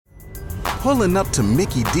Pulling up to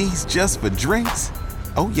Mickey D's just for drinks?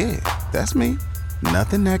 Oh yeah, that's me.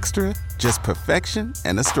 Nothing extra, just perfection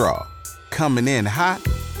and a straw. Coming in hot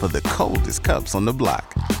for the coldest cups on the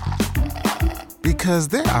block. Because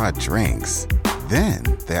there are drinks. Then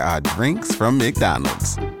there are drinks from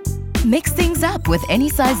McDonald's. Mix things up with any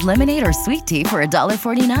size lemonade or sweet tea for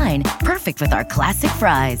 $1.49. Perfect with our classic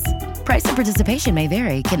fries. Price and participation may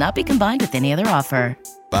vary. Cannot be combined with any other offer.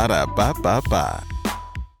 Ba-da-ba-ba-ba.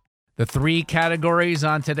 The three categories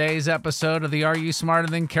on today's episode of the Are You Smarter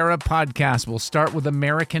Than Kara podcast. We'll start with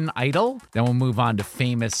American Idol, then we'll move on to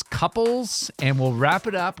famous couples, and we'll wrap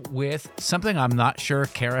it up with something I'm not sure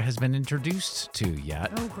Kara has been introduced to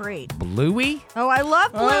yet. Oh, great. Bluey? Oh, I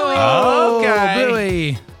love Bluey. Okay.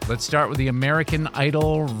 Bluey. Let's start with the American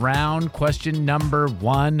Idol round. Question number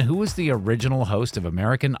 1. Who was the original host of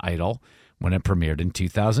American Idol when it premiered in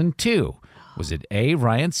 2002? Was it A,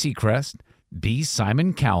 Ryan Seacrest, B,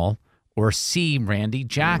 Simon Cowell, or C, Randy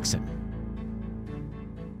Jackson?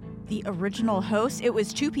 The original host, it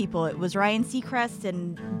was two people. It was Ryan Seacrest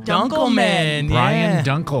and Dunkelman. Brian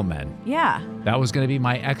Dunkelman. Yeah. That was going to be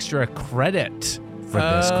my extra credit for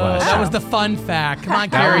this question. That was the fun fact. Come on,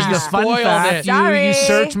 That Carrie, was you the fun spoiled fact. it. Sorry. You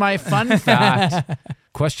searched my fun fact.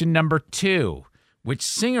 Question number 2. Which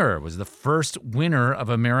singer was the first winner of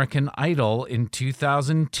American Idol in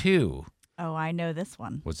 2002? Oh, I know this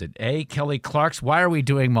one. Was it A, Kelly Clarkson? Why are we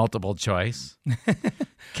doing multiple choice?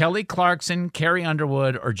 Kelly Clarkson, Carrie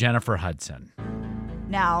Underwood, or Jennifer Hudson?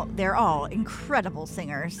 Now, they're all incredible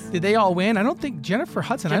singers. Did they all win? I don't think Jennifer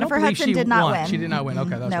Hudson. Jennifer I don't believe Hudson she did not won. win. She did not win.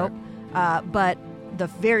 Okay, that's nope. right. But the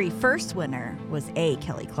very first winner was A,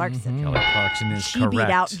 Kelly Clarkson. Kelly Clarkson is She correct. beat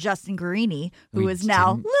out Justin Guarini, who We is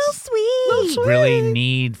now didn't Lil Sweet. Really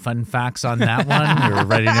need fun facts on that one. We're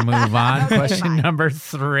ready to move on. Okay, Question fine. number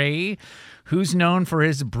 3. Who's known for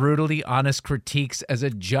his brutally honest critiques as a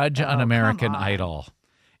judge on American come on. Idol?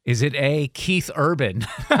 Is it A, Keith Urban,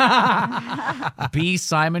 B,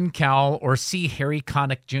 Simon Cowell, or C, Harry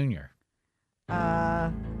Connick Jr.?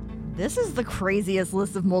 This is the craziest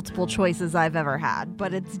list of multiple choices I've ever had,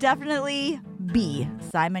 but it's definitely B,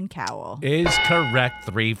 Simon Cowell. Is correct.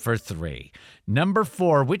 3 for 3. Number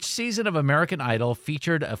 4, which season of American Idol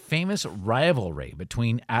featured a famous rivalry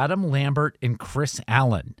between Adam Lambert and Chris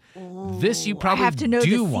Allen? This you probably have to know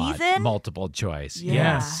do the want season? multiple choice.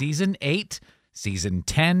 Yeah. Season 8, season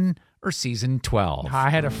 10, or season 12? I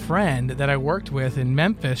had a friend that I worked with in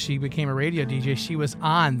Memphis. She became a radio DJ. She was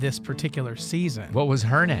on this particular season. What was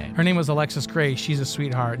her name? Her name was Alexis Gray. She's a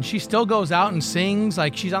sweetheart. And she still goes out and sings.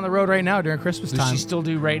 Like, she's on the road right now during Christmas Does time. she still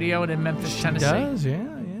do radio in Memphis, She Tennessee? does, yeah.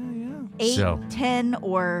 8, So- 10,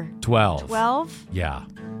 or 12. 12? Yeah.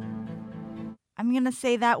 I'm going to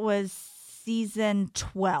say that was season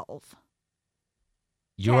 12.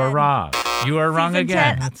 You are 10. wrong. You are wrong Season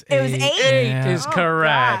again. 10. That's It was 8. 8? 8 Yeah. is Oh,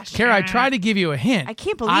 correct. gosh. Kara, I tried to give you a hint. I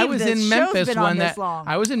can't believe I was this in show's Memphis been on when this that. long.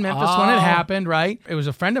 I was in Memphis when it Oh. happened. Right? It was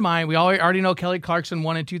a friend of mine. We already know Kelly Clarkson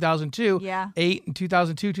won in 2002. Yeah. 8 in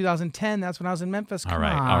 2002, 2010. That's when I was in Memphis. All Come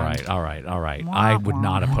right, on. all right. Wah, I would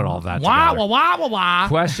not have put all that Wah, together. wah, wah, wah, wah.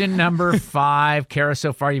 Question number 5. Kara,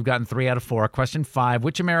 so far you've gotten 3 out of 4. Question 5.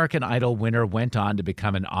 Which American Idol winner went on to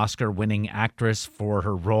become an Oscar-winning actress for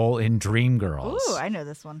her role in Dreamgirls? Ooh, I know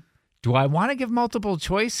this one. Do I want to give multiple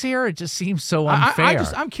choice here? It just seems so unfair.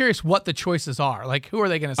 I'm curious what the choices are. Like, who are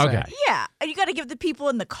they going to say? Okay. Yeah, and you got to give the people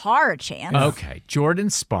in the car a chance. Okay. Jordan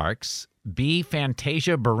Sparks, B,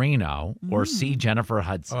 Fantasia Barrino, or C, Jennifer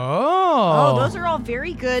Hudson? Oh, Oh, those are all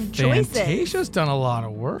very good choices. Fantasia's done a lot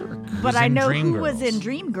of work. But Who's I in know who was in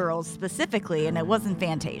Dreamgirls? Dreamgirls specifically, and it wasn't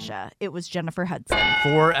Fantasia. It was Jennifer Hudson.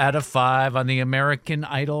 4 out of 5 on the American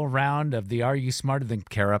Idol round of the Are You Smarter Than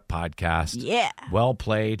Kara podcast. Yeah. Well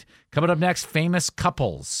played. Coming up next, famous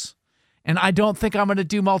couples. And I don't think I'm going to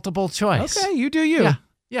do multiple choice. Okay, you do you.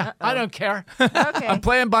 Yeah, I don't care. Okay. I'm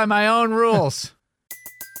playing by my own rules.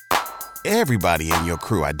 Everybody in your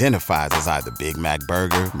crew identifies as either Big Mac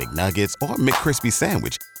Burger, McNuggets, or McCrispy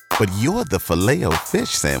Sandwich. But you're the Filet-O-Fish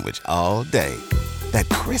Sandwich all day. That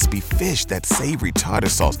crispy fish, that savory tartar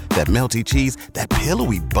sauce, that melty cheese, that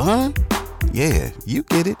pillowy bun. Yeah, you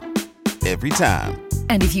get it. Every time.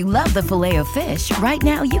 And if you love the Filet-O-Fish, right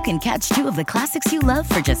now you can catch 2 of the classics you love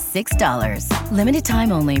for just $6. Limited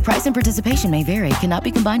time only. Price and participation may vary. Cannot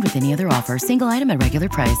be combined with any other offer. Single item at regular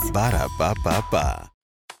price. Ba-da-ba-ba-ba.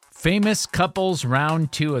 Famous couples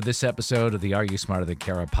round 2 of this episode of the Are You Smarter Than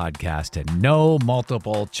Kara podcast, and no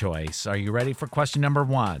multiple choice. Are you ready for question number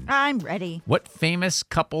 1? I'm ready. What famous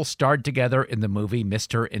couple starred together in the movie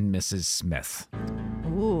Mr. and Mrs. Smith?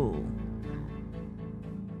 Ooh.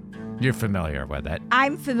 You're familiar with it.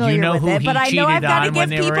 I'm familiar You know with who it, he but I know I've cheated got to on give when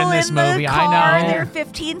they were people in this in movie. the I car know. their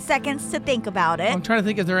 15 seconds to think about it. I'm trying to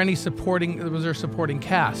think, is there any was there supporting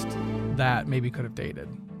cast that maybe could have dated?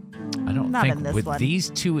 I don't Not in think this with one. these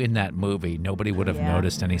two in that movie, nobody would have Yeah.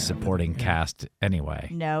 noticed any supporting cast anyway.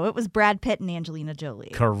 No, it was Brad Pitt and Angelina Jolie.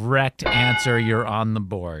 Correct answer. You're on the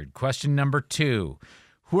board. Question number 2.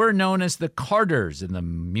 Who are known as the Carters in the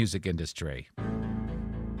music industry? Who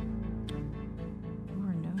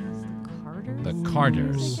are known as the Carters? The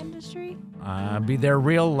Carters. Music industry? Be their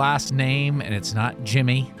real last name, and it's not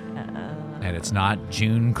Jimmy, and it's not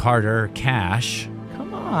June Carter Cash.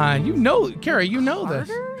 Come on, you know, Kara, you know this.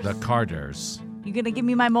 Carters? The Carters. You gonna give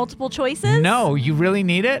me my multiple choices? No, you really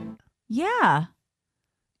need it? Yeah.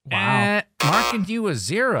 Wow. Marking you a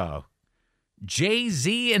 0.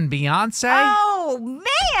 Jay-Z and Beyonce? Oh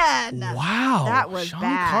man! Wow. That was Sean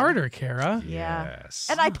bad. Carter, Kara. Yeah. Yes.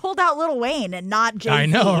 And I pulled out Lil Wayne and not Jay-Z. I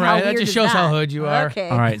know, How right? That weird just is shows how that? hood you are. Okay.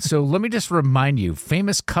 All right, so let me just remind you,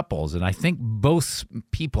 famous couples, and I think both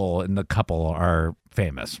people in the couple are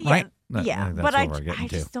famous, right? Yeah, That's but what we're getting I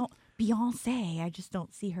to. just don't. Beyonce, I just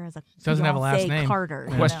don't see her as a Doesn't have a last Beyonce name. Carter.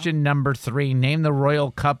 you know? Question number 3. Name the royal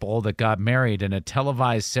couple that got married in a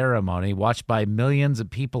televised ceremony watched by millions of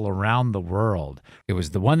people around the world. It was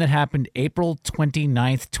the one that happened April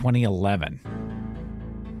 29th, 2011.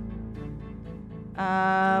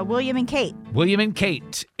 William and Kate. William and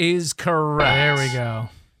Kate is correct. There we go.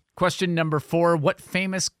 Question number 4. What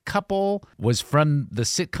famous couple was from the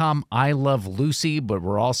sitcom I Love Lucy, but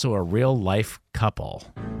were also a real-life couple?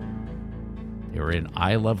 They were in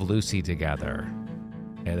I Love Lucy together.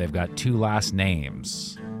 And they've got 2 last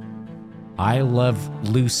names. I Love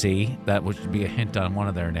Lucy. That would be a hint on one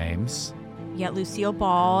of their names. Yeah, Lucille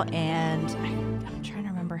Ball and I'm trying to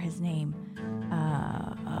remember his name.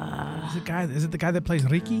 Is it the guy that plays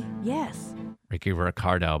Ricky? Yes, Ricky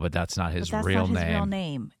Ricardo, but that's not his but that's real not his name. real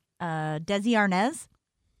name. Desi Arnaz.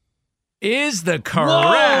 Is the correct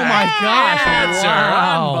Whoa, my gosh. answer.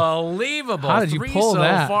 Wow. Unbelievable. How did you 3 pull so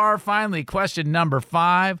that? far. Finally, question number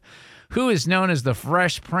 5. Who is known as the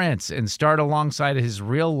Fresh Prince and starred alongside his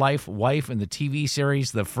real-life wife in the TV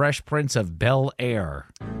series The Fresh Prince of Bel-Air?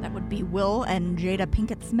 That would be Will and Jada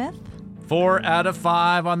Pinkett Smith. 4 out of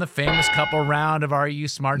 5 on the famous couple round of Are You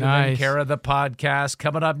Smarter Than Nice. Kara, the podcast.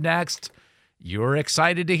 Coming up next, you're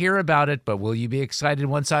excited to hear about it, but will you be excited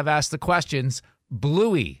once I've asked the questions?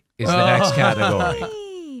 Bluey is the next category.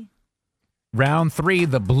 Hey. Round 3,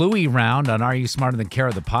 the Bluey round on Are You Smarter Than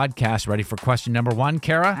Kara, the podcast. Ready for question number 1,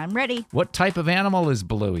 Kara? I'm ready. What type of animal is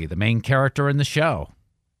Bluey, the main character in the show?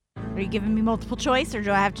 Are you giving me multiple choice or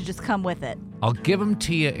do I have to just come with it? I'll give them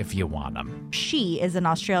to you if you want them. She is an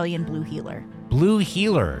Australian blue heeler. Blue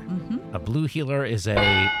heeler. Mm-hmm. A blue heeler is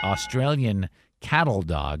a Australian cattle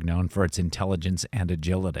dog known for its intelligence and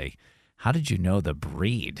agility. How did you know the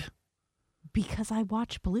breed? Because I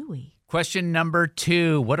watch Bluey. Question number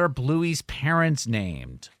 2. What are Bluey's parents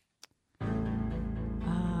named?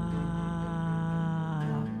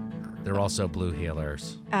 They're also blue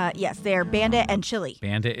healers. Yes, they're Bandit and Chili.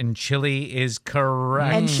 Bandit and Chili is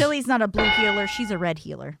correct. And Chili's not a blue healer, she's a red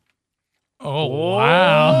healer. Oh,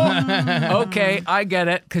 wow. Okay, I get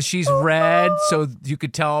it, because she's red, so you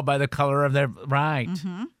could tell by the color of their... Right.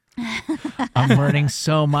 I'm learning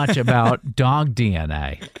so much about dog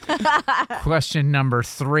DNA. Question number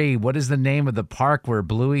 3. What is the name of the park where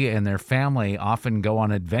Bluey and their family often go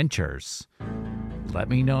on adventures? Let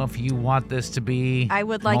me know if you want this to be I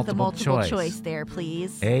would like the multiple choice there,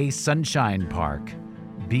 please. A, Sunshine Park.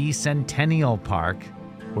 B, Centennial Park.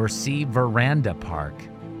 Or C, Veranda Park.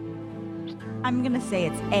 I'm going to say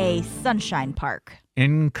it's A, Sunshine Park.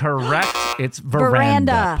 Incorrect. It's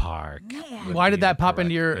Veranda Park. Why did that pop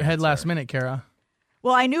into your head last minute, Kara?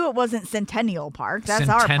 Well, I knew it wasn't Centennial Park. That's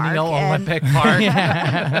our park. Centennial and- Olympic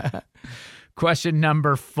Park. Question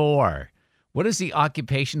number 4. What is the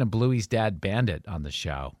occupation of Bluey's dad, Bandit, on the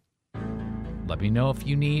show? Let me know if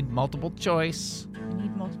you need multiple choice. I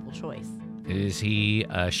need multiple choice. Is he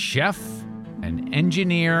a chef, an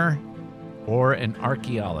engineer, or an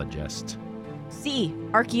archaeologist? C,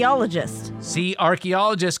 archaeologist. C,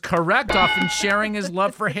 archaeologist, correct, often sharing his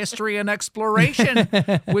love for history and exploration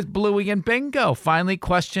with Bluey and Bingo. Finally,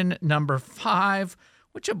 question number 5.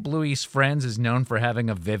 Which of Bluey's friends is known for having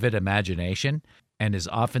a vivid imagination and is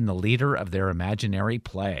often the leader of their imaginary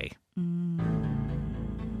play?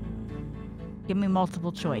 Give me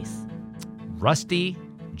multiple choice. Rusty,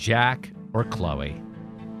 Jack, or Chloe?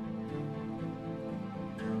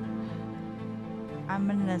 I'm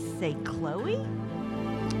going to say Chloe?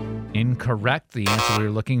 Incorrect. The answer we were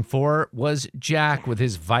looking for was Jack. With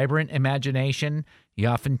his vibrant imagination, he He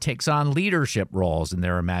often takes on leadership roles in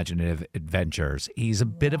their imaginative adventures. He's a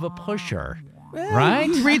bit of a pusher, right?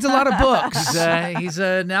 He reads a lot of books. He's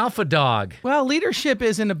an alpha dog. Well, leadership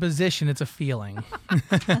isn't a position, it's a feeling.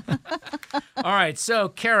 All right, so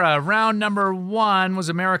Kara, round number 1 was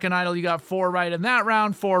American Idol. You got 4 right in that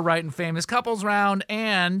round, 4 right in Famous Couples round,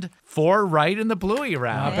 and 4 right in the Bluey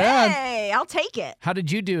round. Not bad. Hey, I'll take it. How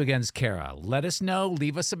did you do against Kara? Let us know.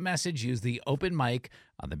 Leave us a message. Use the open mic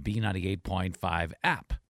on the B98.5 app.